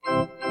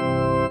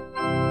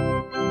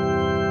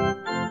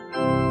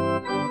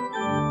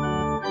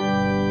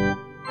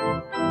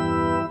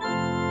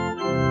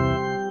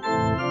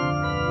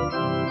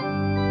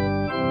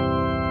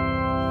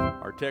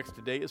text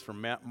today is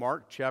from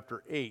Mark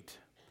chapter 8.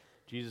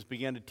 Jesus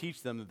began to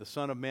teach them that the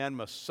Son of Man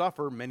must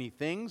suffer many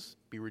things,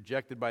 be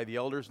rejected by the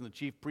elders and the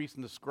chief priests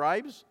and the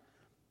scribes,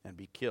 and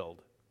be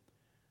killed,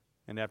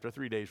 and after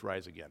 3 days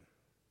rise again.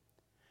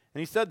 And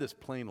he said this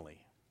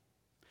plainly.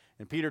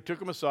 And Peter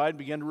took him aside and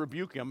began to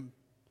rebuke him.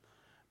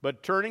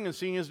 But turning and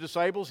seeing his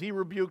disciples, he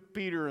rebuked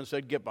Peter and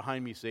said, "Get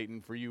behind me,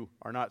 Satan, for you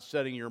are not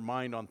setting your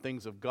mind on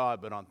things of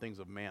God, but on things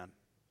of man."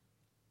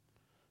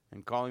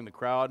 And calling the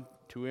crowd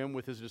to him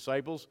with his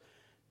disciples,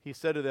 he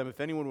said to them,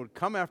 "If anyone would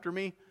come after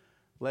me,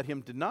 let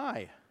him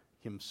deny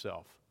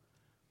himself.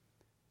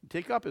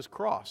 Take up his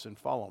cross and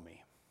follow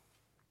me."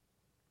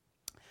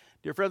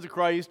 Dear friends of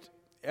Christ,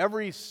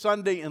 every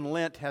Sunday in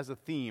Lent has a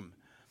theme.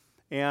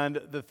 And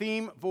the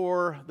theme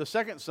for the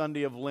second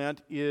Sunday of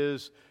Lent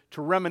is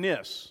to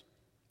reminisce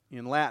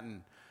in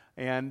Latin,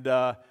 and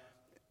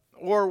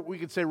or we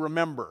could say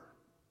remember.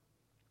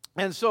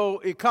 And so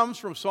it comes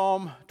from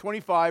Psalm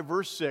 25,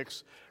 verse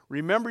 6.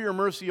 "Remember your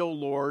mercy, O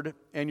Lord,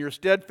 and your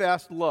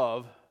steadfast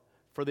love,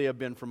 for they have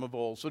been from of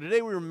old." So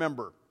today we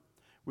remember.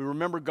 We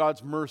remember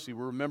God's mercy.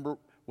 We remember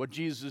what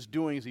Jesus is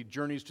doing as he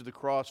journeys to the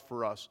cross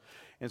for us.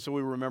 And so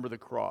we remember the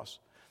cross.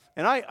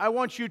 And I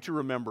want you to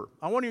remember.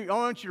 I want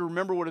you to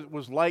remember what it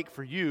was like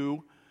for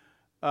you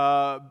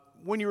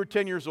when you were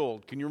 10 years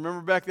old. Can you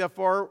remember back that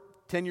far?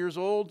 10 years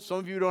old? Some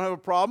of you don't have a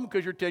problem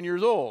because you're 10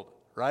 years old,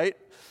 right?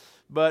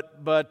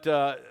 But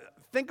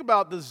think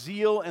about the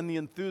zeal and the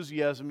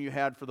enthusiasm you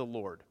had for the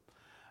Lord.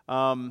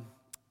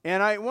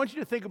 And I want you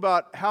to think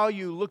about how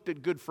you looked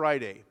at Good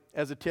Friday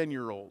as a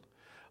 10-year-old.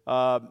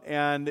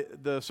 And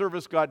the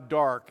service got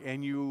dark,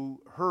 and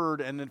you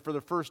heard, and then for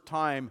the first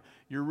time,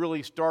 you're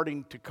really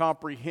starting to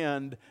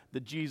comprehend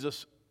that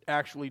Jesus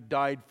actually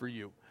died for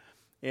you.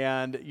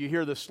 And you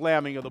hear the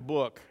slamming of the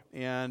book,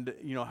 and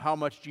you know how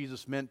much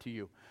Jesus meant to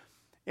you.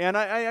 And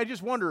I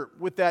just wonder,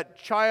 with that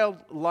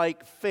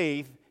childlike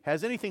faith,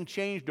 has anything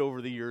changed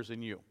over the years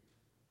in you?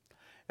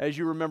 As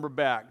you remember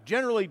back.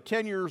 Generally,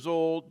 10 years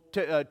old,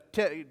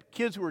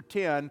 kids who are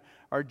 10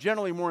 are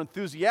generally more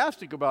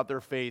enthusiastic about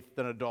their faith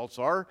than adults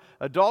are.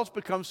 Adults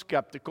become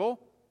skeptical.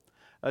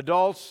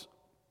 Adults,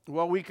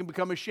 well, we can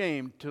become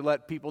ashamed to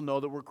let people know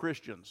that we're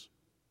Christians.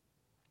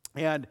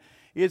 And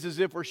it's as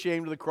if we're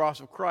ashamed of the cross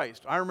of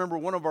Christ. I remember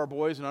one of our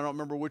boys, and I don't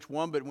remember which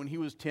one, but when he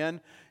was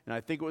 10, and I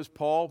think it was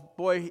Paul,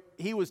 boy,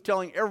 he was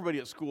telling everybody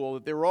at school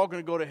that they were all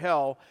going to go to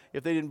hell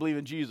if they didn't believe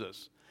in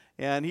Jesus.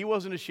 And he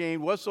wasn't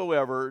ashamed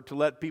whatsoever to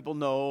let people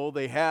know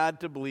they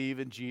had to believe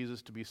in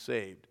Jesus to be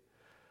saved.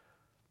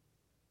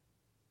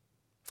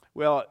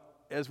 Well,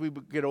 as we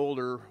get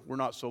older, we're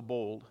not so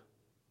bold.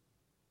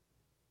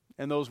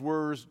 And those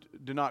words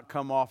do not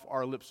come off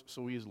our lips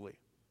so easily.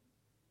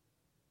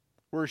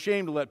 We're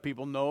ashamed to let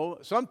people know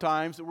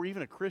sometimes that we're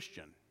even a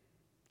Christian.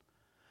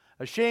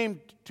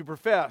 Ashamed to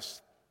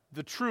profess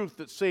the truth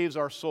that saves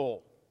our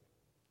soul.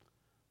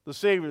 The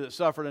Savior that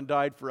suffered and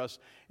died for us.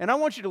 And I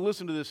want you to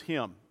listen to this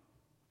hymn.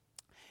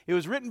 It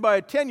was written by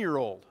a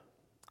 10-year-old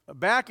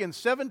back in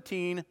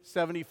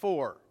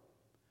 1774.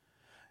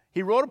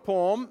 He wrote a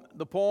poem.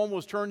 The poem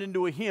was turned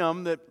into a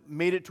hymn that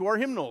made it to our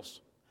hymnals.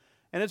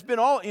 And it's been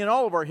in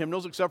all of our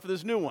hymnals except for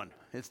this new one.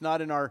 It's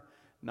not in our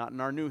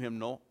new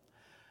hymnal.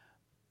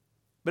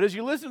 But as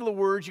you listen to the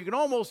words, you can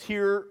almost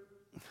hear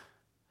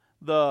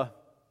the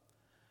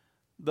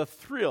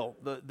thrill,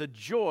 the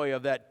joy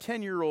of that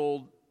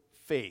 10-year-old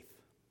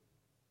faith.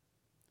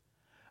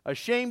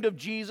 "Ashamed of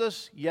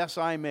Jesus, yes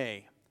I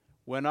may,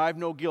 when I've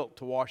no guilt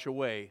to wash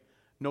away,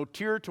 no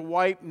tear to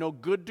wipe, no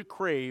good to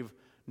crave,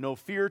 no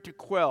fear to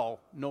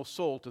quell, no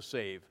soul to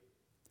save.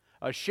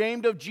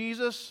 Ashamed of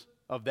Jesus,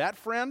 of that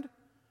friend,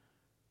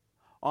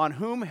 on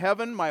whom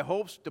heaven my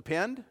hopes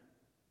depend?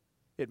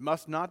 It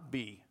must not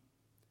be.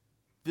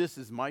 This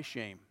is my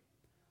shame,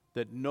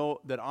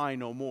 that I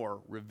no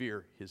more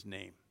revere his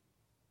name."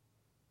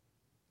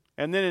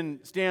 And then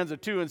in stanza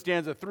 2 and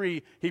stanza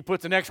 3, he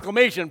puts an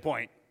exclamation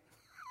point.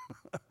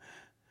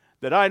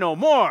 "That I no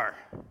more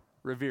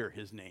revere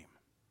his name."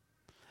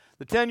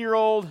 The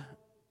 10-year-old,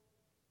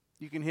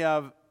 you can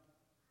have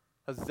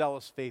a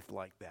zealous faith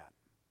like that.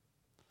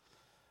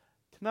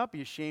 To not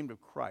be ashamed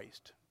of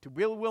Christ, to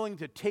be willing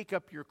to take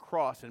up your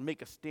cross and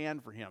make a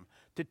stand for him,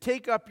 to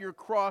take up your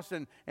cross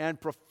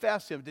and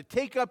profess him, to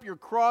take up your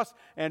cross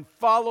and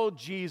follow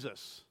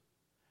Jesus.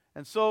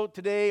 And so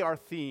today our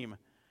theme,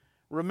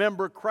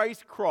 remember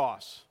Christ's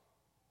cross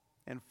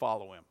and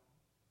follow him.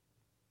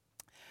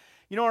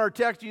 You know, in our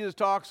text, Jesus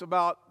talks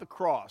about the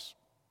cross.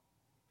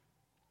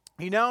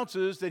 He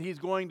announces that he's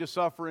going to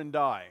suffer and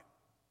die.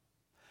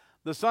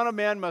 The Son of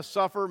Man must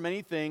suffer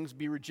many things,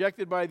 be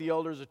rejected by the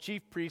elders, the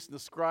chief priests, and the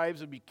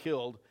scribes, and be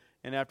killed,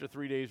 and after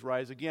 3 days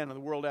rise again. And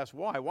the world asks,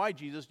 why? Why,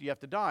 Jesus, do you have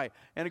to die?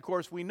 And of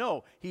course we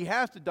know he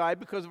has to die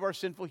because of our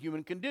sinful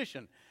human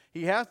condition.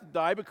 He has to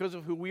die because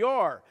of who we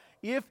are.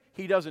 If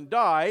he doesn't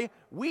die,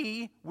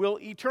 we will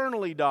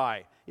eternally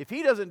die. If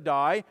he doesn't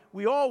die,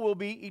 we all will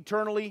be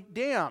eternally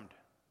damned.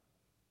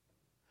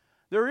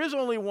 There is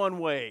only one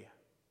way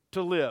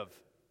to live.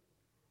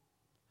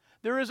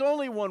 There is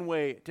only one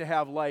way to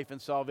have life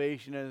and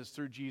salvation, and it's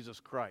through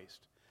Jesus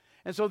Christ.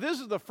 And so this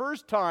is the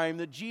first time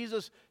that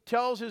Jesus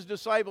tells his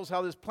disciples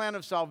how this plan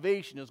of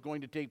salvation is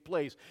going to take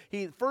place.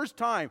 First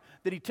time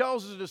that he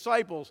tells his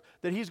disciples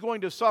that he's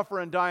going to suffer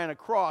and die on a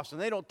cross, and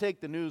they don't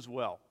take the news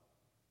well.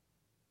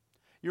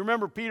 You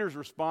remember Peter's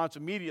response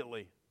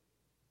immediately.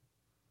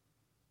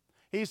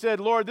 He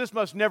said, "Lord, this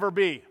must never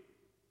be."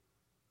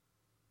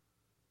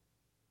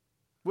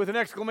 With an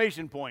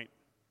exclamation point.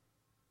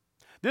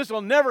 "This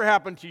will never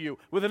happen to you,"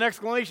 with an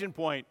exclamation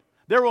point.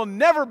 "There will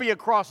never be a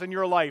cross in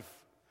your life.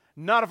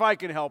 Not if I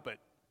can help it."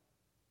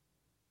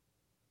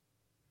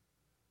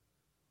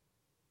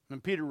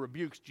 And Peter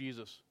rebukes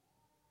Jesus.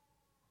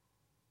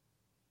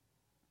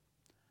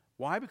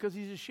 Why? Because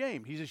he's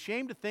ashamed. He's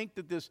ashamed to think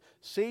that this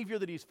Savior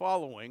that he's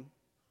following,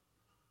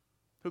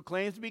 who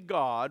claims to be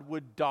God,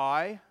 would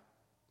die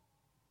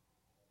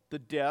the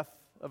death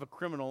of a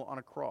criminal on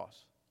a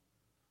cross.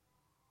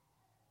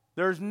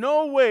 There's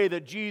no way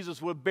that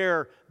Jesus would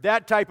bear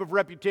that type of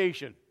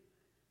reputation,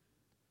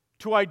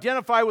 to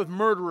identify with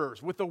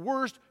murderers, with the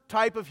worst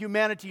type of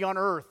humanity on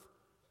earth.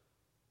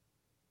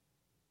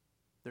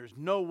 There's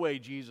no way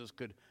Jesus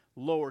could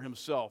lower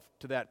himself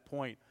to that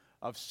point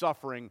of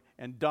suffering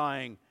and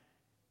dying,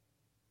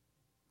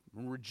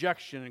 and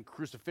rejection and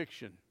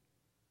crucifixion.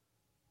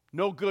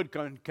 No good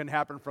can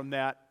happen from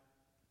that.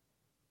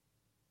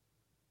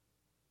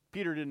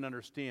 Peter didn't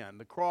understand.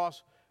 The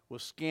cross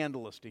was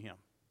scandalous to him.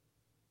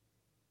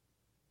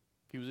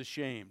 He was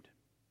ashamed.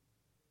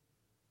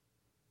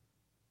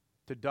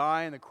 To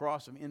die on the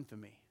cross of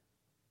infamy.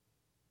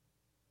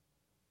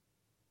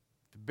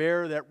 To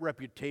bear that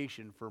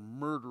reputation for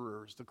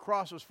murderers. The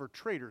cross was for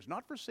traitors,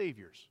 not for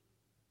saviors.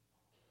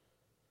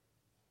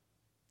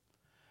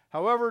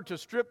 However, to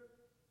strip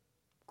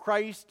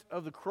Christ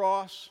of the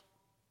cross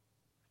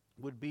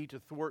would be to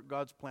thwart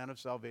God's plan of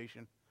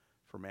salvation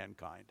for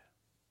mankind.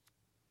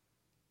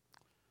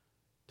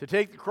 To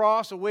take the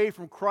cross away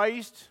from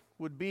Christ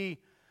would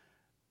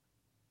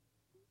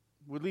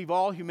leave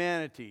all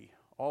humanity,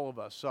 all of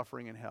us,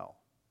 suffering in hell.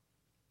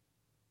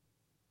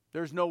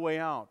 There's no way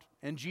out.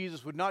 And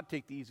Jesus would not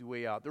take the easy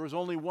way out. There was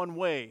only one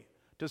way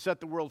to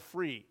set the world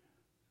free.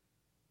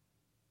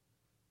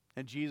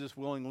 And Jesus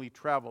willingly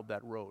traveled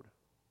that road.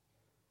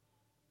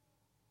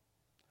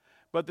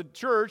 But the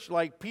church,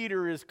 like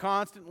Peter, is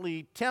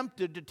constantly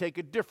tempted to take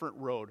a different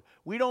road.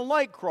 We don't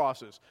like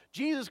crosses.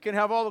 Jesus can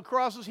have all the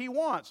crosses he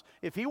wants.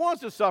 If he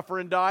wants to suffer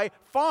and die,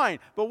 fine.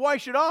 But why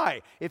should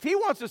I? If he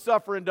wants to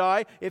suffer and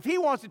die, if he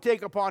wants to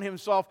take upon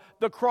himself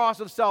the cross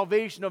of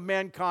salvation of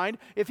mankind,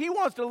 if he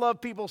wants to love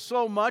people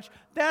so much,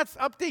 that's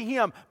up to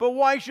him. But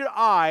why should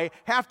I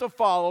have to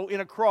follow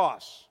in a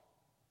cross?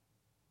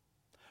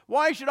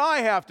 Why should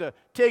I have to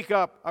take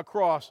up a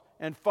cross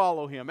and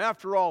follow him?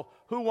 After all,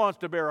 who wants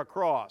to bear a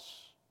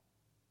cross?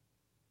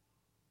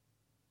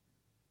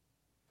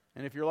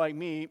 And if you're like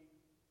me,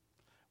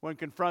 when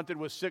confronted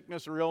with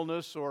sickness or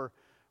illness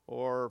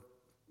or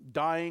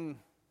dying,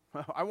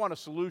 I want a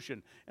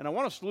solution. And I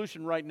want a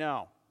solution right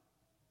now.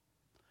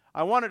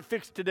 I want it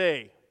fixed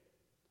today.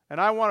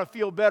 And I want to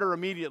feel better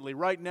immediately,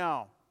 right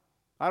now.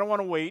 I don't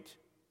want to wait.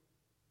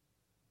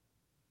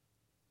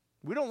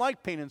 We don't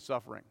like pain and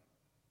suffering.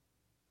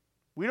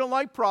 We don't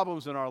like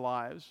problems in our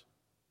lives.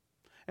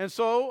 And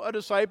so a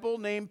disciple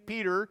named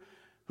Peter,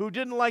 who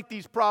didn't like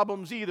these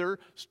problems either,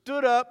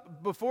 stood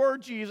up before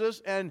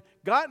Jesus and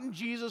got in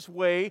Jesus'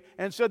 way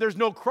and said, "There's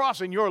no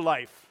cross in your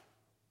life."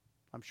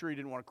 I'm sure he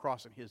didn't want a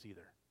cross in his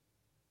either.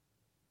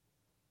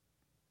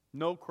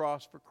 No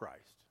cross for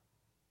Christ.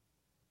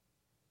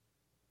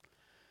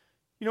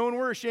 You know, when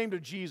we're ashamed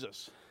of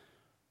Jesus,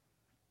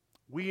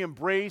 we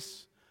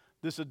embrace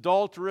this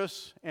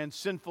adulterous and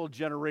sinful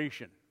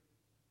generation.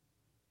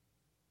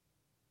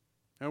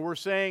 And we're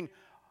saying,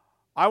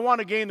 I want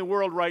to gain the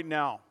world right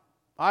now.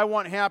 I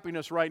want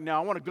happiness right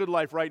now. I want a good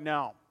life right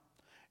now.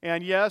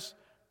 And yes,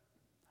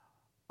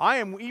 I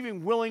am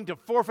even willing to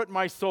forfeit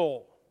my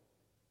soul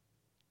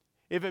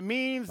if it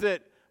means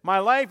that my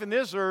life in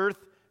this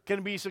earth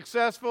can be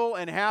successful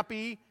and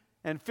happy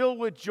and filled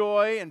with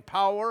joy and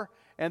power,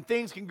 and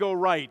things can go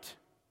right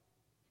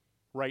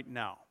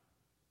now.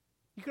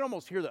 You can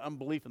almost hear the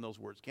unbelief in those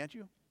words, can't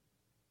you?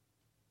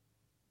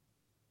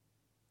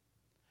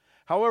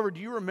 However, do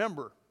you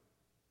remember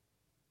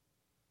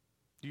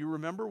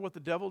what the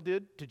devil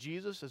did to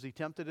Jesus as he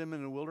tempted him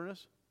in the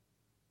wilderness?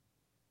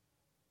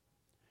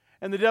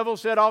 And the devil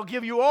said, "I'll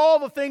give you all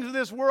the things of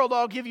this world.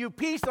 I'll give you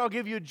peace. I'll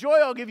give you joy.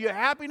 I'll give you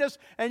happiness.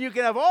 And you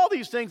can have all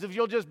these things if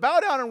you'll just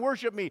bow down and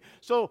worship me."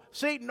 So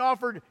Satan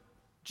offered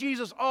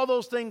Jesus all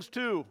those things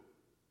too.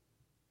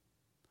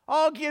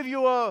 I'll give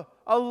you a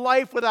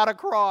life without a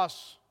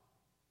cross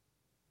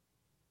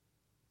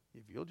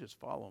if you'll just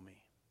follow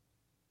me.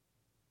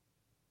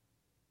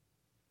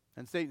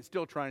 And Satan's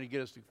still trying to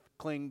get us to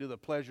cling to the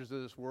pleasures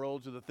of this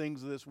world, to the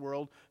things of this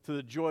world, to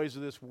the joys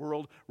of this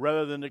world,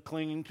 rather than to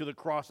clinging to the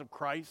cross of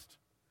Christ.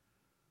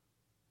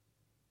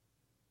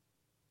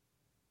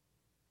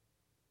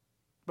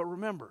 But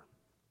remember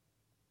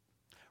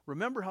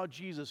how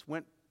Jesus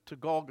went to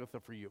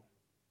Golgotha for you.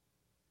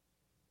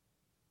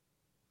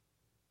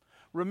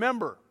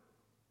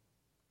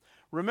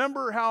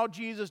 Remember how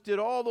Jesus did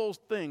all those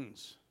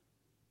things.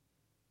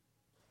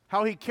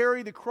 How he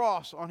carried the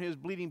cross on his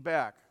bleeding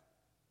back.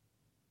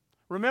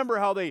 Remember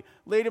how they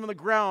laid him on the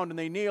ground and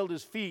they nailed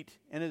his feet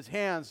and his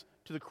hands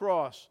to the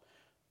cross.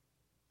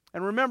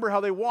 And remember how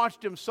they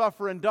watched him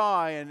suffer and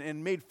die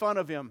and made fun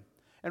of him.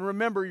 And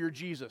remember your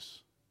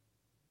Jesus.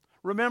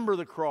 Remember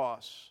the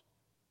cross.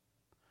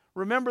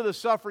 Remember the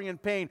suffering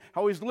and pain,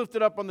 how he's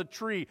lifted up on the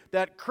tree,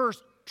 that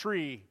cursed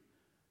tree,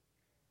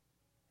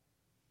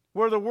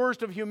 where the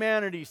worst of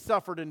humanity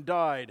suffered and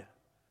died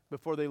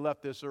before they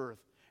left this earth.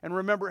 And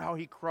remember how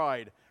he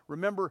cried.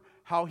 Remember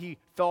how he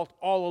felt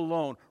all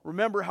alone.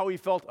 Remember how he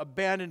felt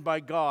abandoned by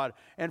God,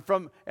 and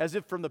as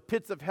if from the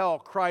pits of hell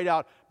cried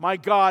out, my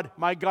God,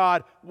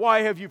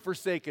 why have you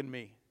forsaken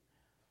me?"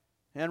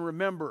 And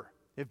remember,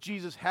 if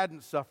Jesus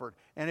hadn't suffered,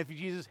 and if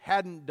Jesus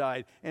hadn't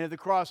died, and if the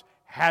cross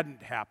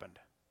hadn't happened,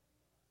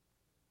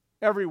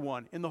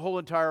 everyone in the whole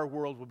entire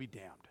world would be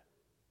damned.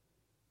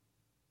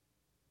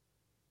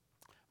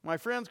 My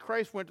friends,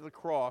 Christ went to the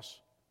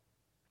cross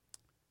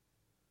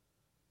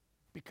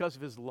because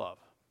of his love.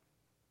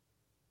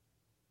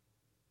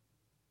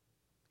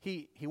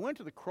 He went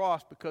to the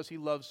cross because he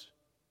loves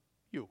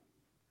you.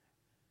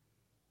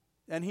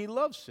 And he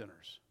loves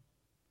sinners.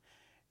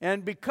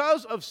 And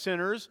because of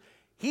sinners,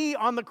 he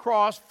on the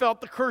cross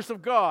felt the curse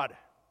of God.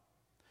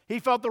 He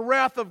felt the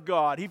wrath of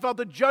God. He felt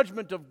the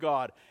judgment of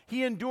God.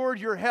 He endured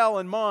your hell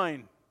and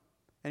mine.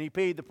 And he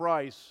paid the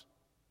price.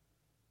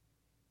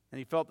 And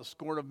he felt the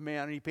scorn of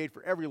man, and he paid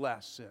for every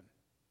last sin.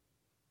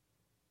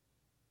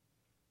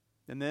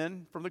 And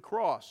then from the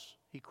cross,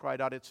 he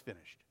cried out, "It's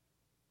finished."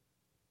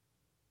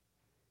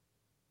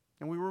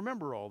 And we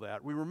remember all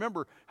that. We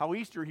remember how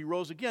Easter he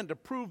rose again to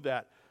prove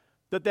that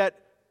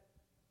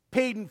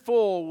paid in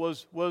full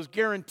was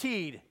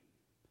guaranteed.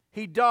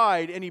 He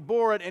died and he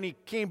bore it and he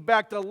came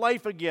back to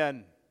life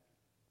again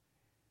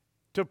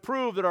to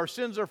prove that our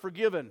sins are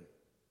forgiven.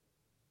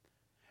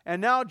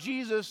 And now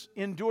Jesus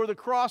endured the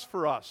cross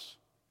for us.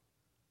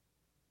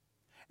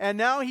 And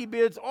now he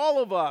bids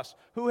all of us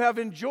who have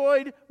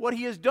enjoyed what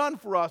he has done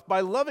for us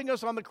by loving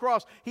us on the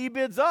cross, he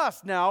bids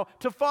us now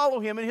to follow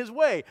him in his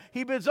way.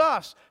 He bids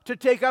us to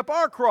take up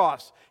our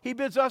cross. He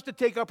bids us to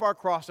take up our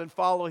cross and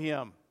follow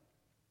him.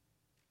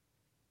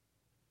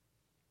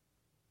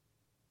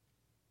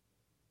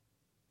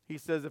 He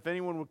says, "If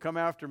anyone would come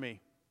after me,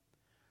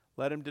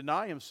 let him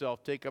deny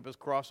himself, take up his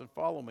cross and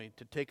follow me."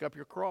 To take up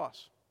your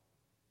cross.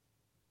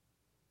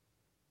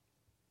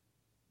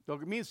 So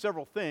it means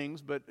several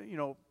things, but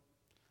it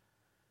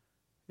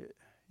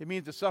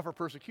means to suffer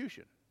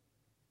persecution.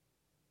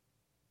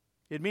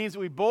 It means that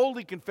we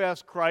boldly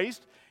confess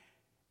Christ,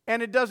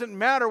 and it doesn't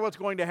matter what's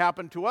going to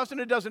happen to us, and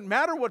it doesn't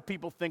matter what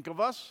people think of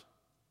us.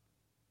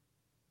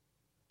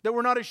 That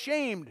we're not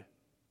ashamed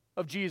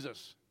of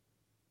Jesus.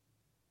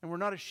 And we're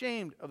not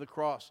ashamed of the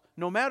cross,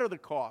 no matter the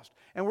cost.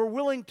 And we're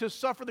willing to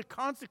suffer the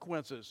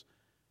consequences,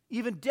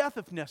 even death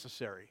if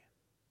necessary.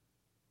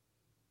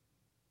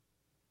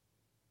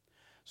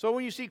 So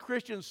when you see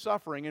Christians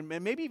suffering, and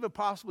maybe even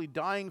possibly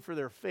dying for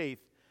their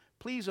faith,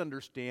 please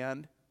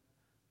understand,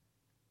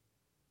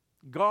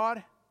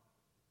 God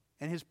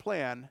and his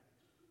plan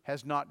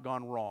has not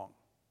gone wrong.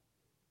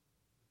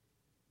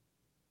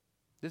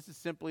 This is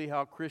simply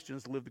how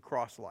Christians live the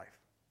cross life.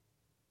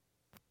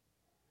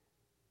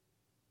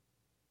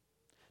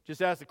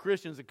 Just ask the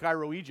Christians in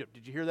Cairo, Egypt.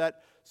 Did you hear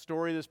that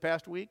story this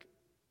past week?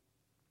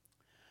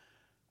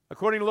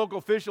 According to local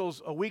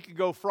officials, a week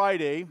ago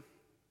Friday,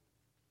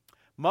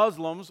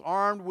 Muslims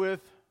armed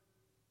with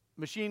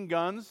machine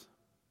guns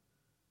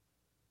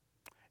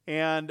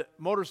and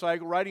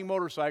riding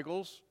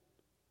motorcycles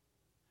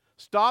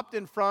stopped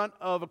in front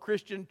of a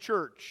Christian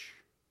church.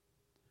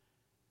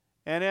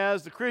 And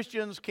as the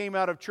Christians came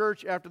out of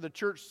church after the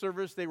church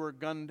service, they were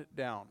gunned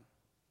down.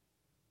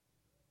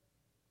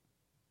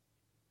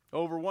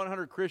 Over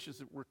 100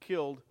 Christians were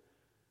killed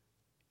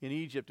in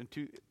Egypt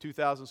in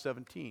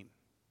 2017.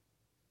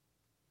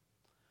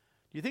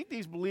 Do you think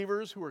these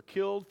believers who were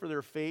killed for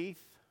their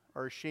faith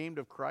are ashamed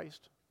of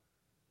Christ?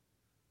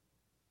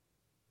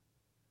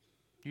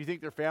 Do you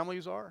think their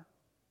families are?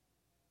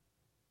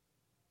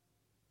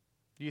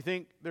 Do you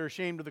think they're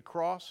ashamed of the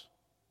cross?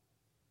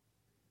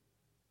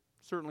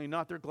 Certainly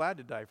not. They're glad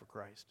to die for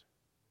Christ.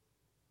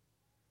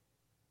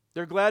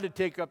 They're glad to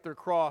take up their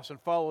cross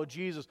and follow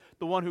Jesus,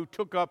 the one who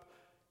took up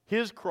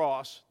his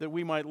cross that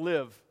we might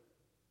live,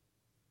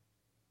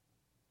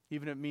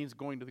 even if it means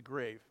going to the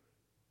grave.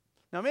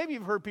 Now, maybe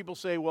you've heard people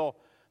say, well,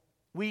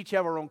 we each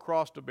have our own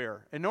cross to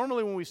bear. And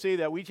normally when we say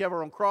that, we each have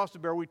our own cross to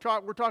bear, we're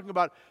talking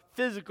about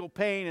physical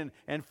pain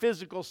and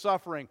physical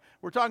suffering.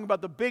 We're talking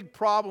about the big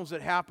problems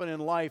that happen in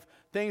life,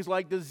 things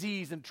like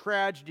disease and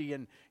tragedy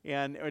and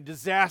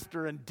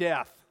disaster and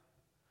death.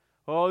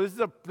 Oh,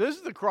 this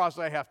is the cross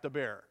I have to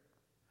bear.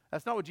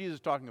 That's not what Jesus is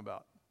talking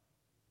about.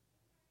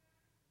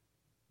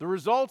 The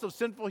results of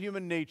sinful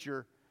human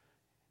nature,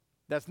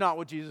 that's not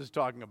what Jesus is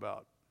talking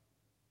about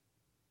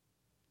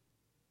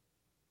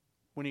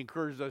when he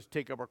encourages us to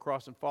take up our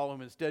cross and follow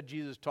him. Instead,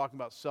 Jesus is talking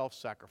about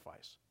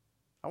self-sacrifice.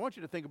 I want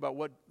you to think about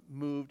what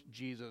moved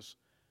Jesus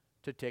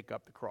to take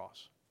up the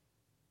cross.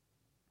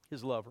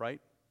 His love, right?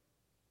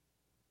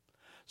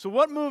 So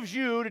what moves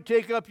you to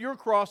take up your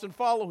cross and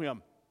follow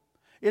him?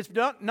 It's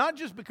not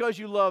just because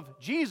you love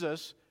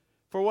Jesus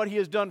for what he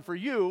has done for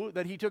you,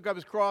 that he took up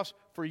his cross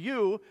for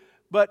you,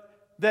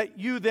 but that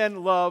you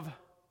then love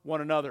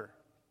one another.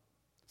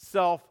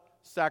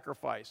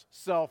 Self-sacrifice,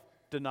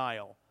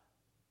 self-denial.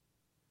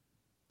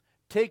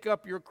 Take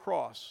up your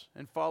cross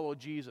and follow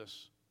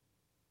Jesus.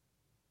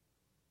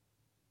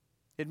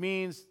 It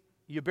means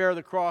you bear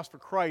the cross for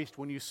Christ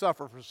when you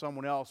suffer for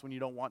someone else when you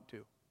don't want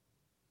to.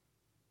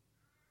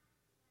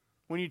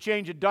 When you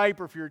change a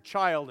diaper for your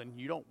child and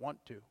you don't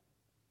want to.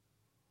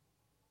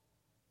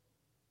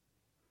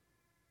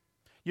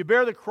 You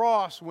bear the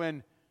cross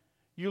when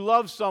you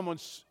love someone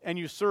and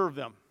you serve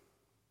them.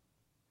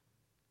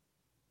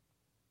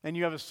 And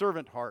you have a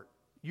servant heart.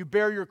 You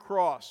bear your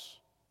cross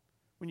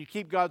when you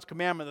keep God's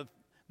commandment,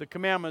 the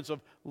commandments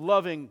of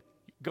loving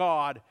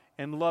God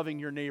and loving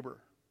your neighbor.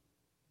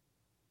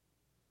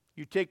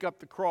 You take up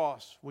the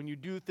cross when you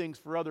do things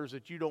for others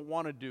that you don't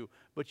want to do,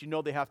 but you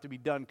know they have to be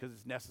done because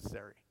it's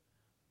necessary.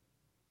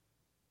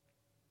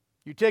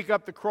 You take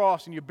up the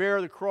cross and you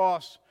bear the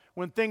cross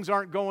when things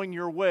aren't going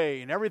your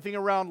way and everything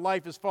around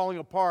life is falling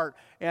apart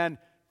and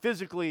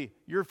physically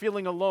you're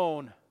feeling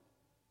alone.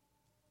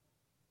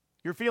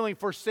 You're feeling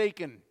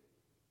forsaken.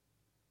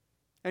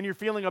 And you're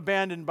feeling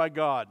abandoned by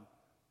God.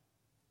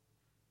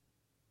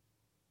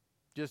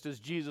 Just as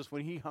Jesus,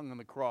 when he hung on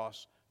the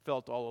cross,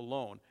 felt all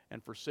alone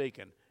and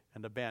forsaken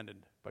and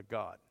abandoned by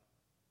God.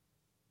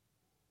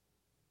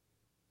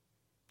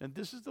 And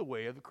this is the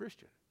way of the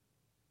Christian.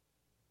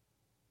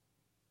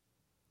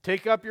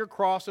 Take up your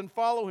cross and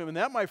follow him. And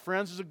that, my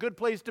friends, is a good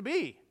place to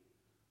be.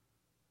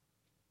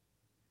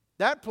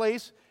 That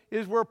place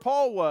is where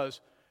Paul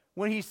was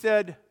when he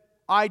said,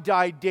 I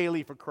die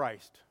daily for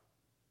Christ.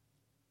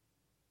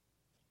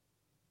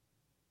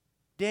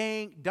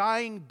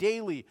 Dying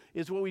daily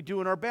is what we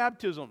do in our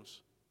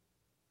baptisms.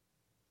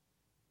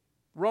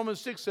 Romans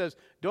 6 says,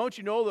 don't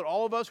you know that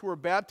all of us who were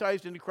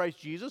baptized into Christ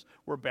Jesus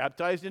were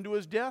baptized into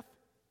his death?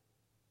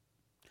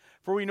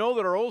 For we know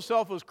that our old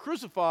self was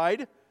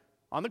crucified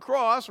on the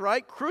cross,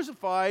 right?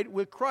 Crucified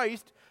with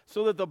Christ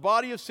so that the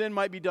body of sin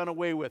might be done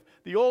away with.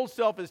 The old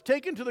self is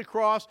taken to the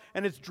cross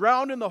and it's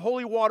drowned in the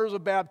holy waters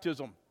of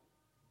baptism.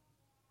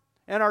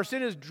 And our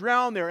sin is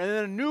drowned there. And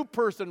then a new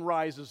person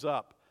rises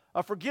up.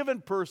 A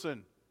forgiven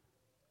person.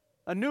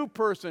 A new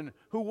person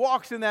who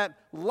walks in that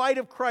light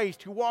of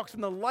Christ, who walks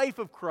in the life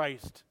of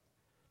Christ.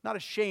 Not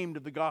ashamed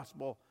of the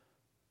gospel.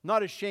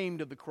 Not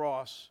ashamed of the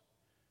cross.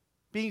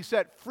 Being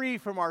set free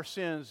from our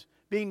sins.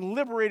 Being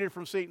liberated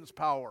from Satan's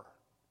power.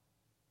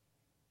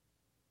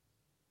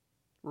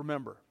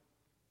 Remember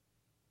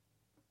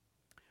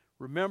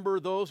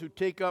those who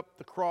take up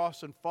the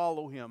cross and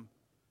follow him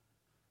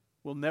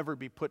will never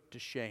be put to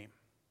shame.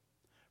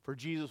 For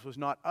Jesus was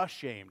not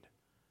ashamed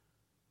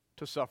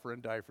to suffer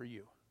and die for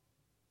you.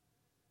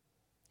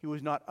 He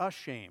was not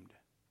ashamed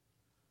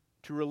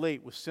to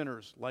relate with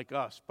sinners like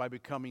us by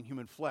becoming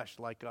human flesh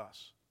like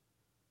us.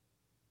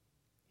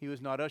 He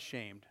was not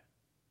ashamed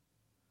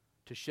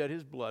to shed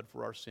his blood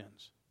for our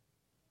sins.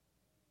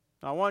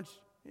 Now,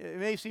 it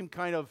may seem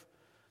kind of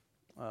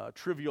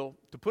trivial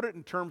to put it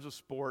in terms of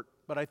sport,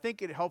 but I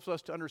think it helps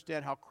us to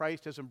understand how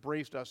Christ has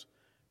embraced us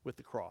with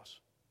the cross.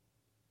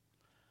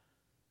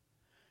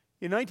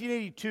 In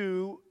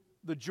 1982,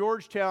 the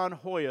Georgetown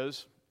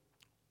Hoyas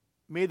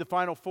made the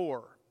Final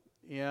Four,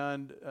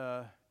 and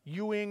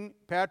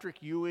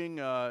Patrick Ewing,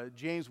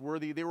 James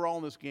Worthy, they were all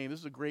in this game. This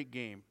is a great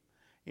game,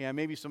 and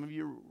maybe some of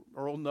you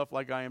are old enough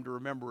like I am to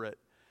remember it.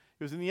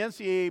 It was in the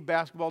NCAA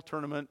basketball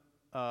tournament,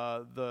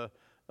 the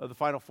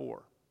Final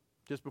Four,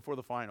 just before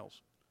the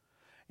finals.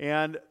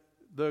 And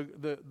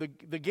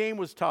the game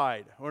was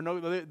tied.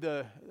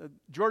 The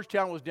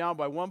Georgetown was down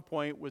by 1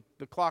 point with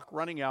the clock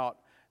running out.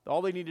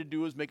 All they needed to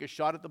do was make a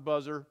shot at the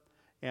buzzer,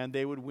 and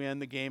they would win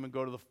the game and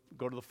go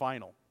to the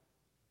final.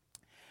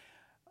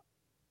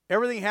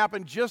 Everything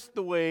happened just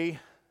the way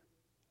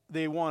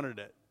they wanted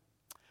it.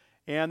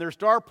 And their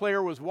star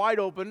player was wide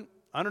open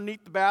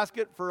underneath the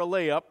basket for a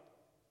layup.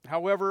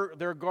 However,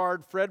 their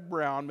guard, Fred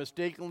Brown,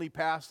 mistakenly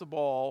passed the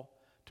ball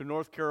to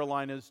North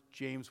Carolina's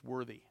James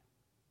Worthy.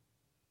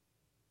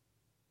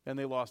 And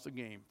they lost the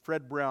game.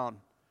 Fred Brown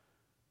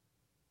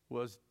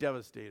was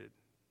devastated.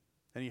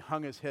 And he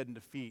hung his head in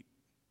defeat.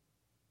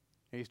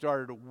 And he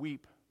started to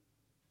weep.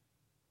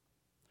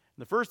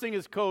 And the first thing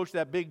his coach,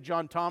 that Big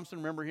John Thompson,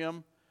 remember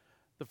him?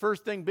 The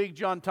first thing Big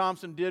John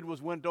Thompson did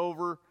was went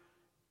over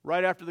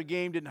right after the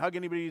game, didn't hug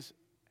anybody's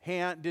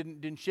hand,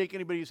 didn't shake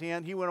anybody's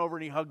hand. He went over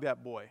and he hugged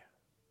that boy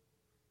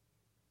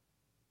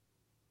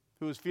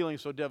who was feeling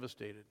so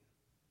devastated.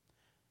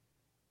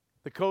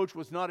 The coach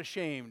was not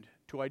ashamed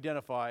to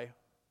identify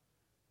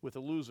with a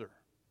loser.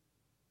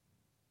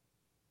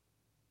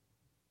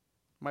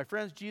 My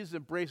friends, Jesus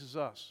embraces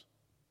us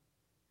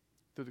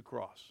through the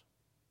cross.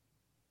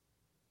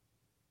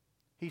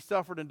 He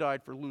suffered and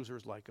died for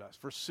losers like us,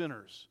 for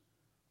sinners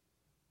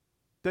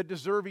that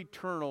deserve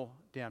eternal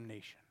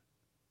damnation.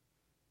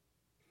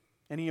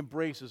 And he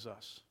embraces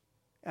us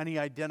and He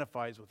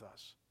identifies with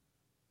us.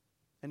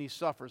 And He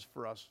suffers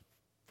for us,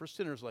 for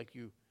sinners like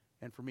you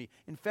and for me.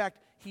 In fact,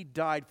 He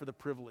died for the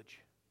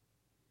privilege.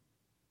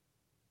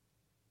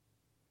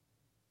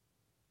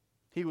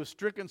 He was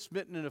stricken,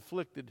 smitten, and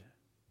afflicted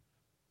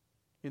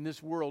in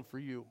this world for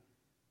you,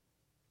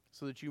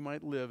 so that you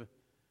might live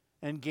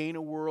and gain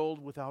a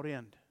world without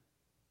end.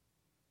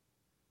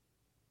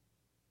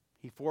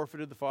 He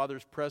forfeited the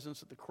Father's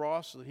presence at the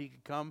cross so that He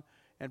could come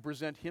and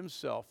present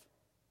Himself.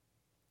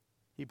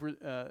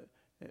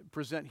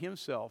 Present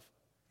Himself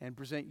and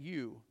present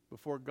you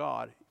before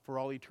God for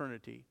all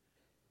eternity.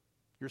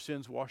 Your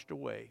sins washed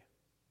away.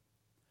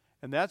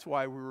 And that's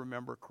why we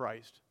remember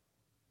Christ.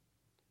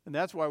 And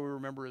that's why we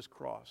remember His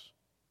cross.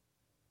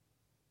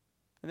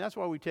 And that's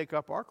why we take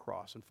up our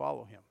cross and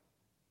follow Him.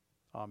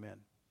 Amen.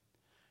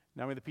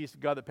 Now may the peace of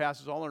God that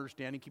passes all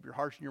understanding keep your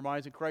hearts and your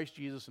minds in Christ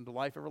Jesus into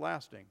life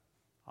everlasting.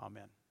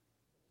 Amen.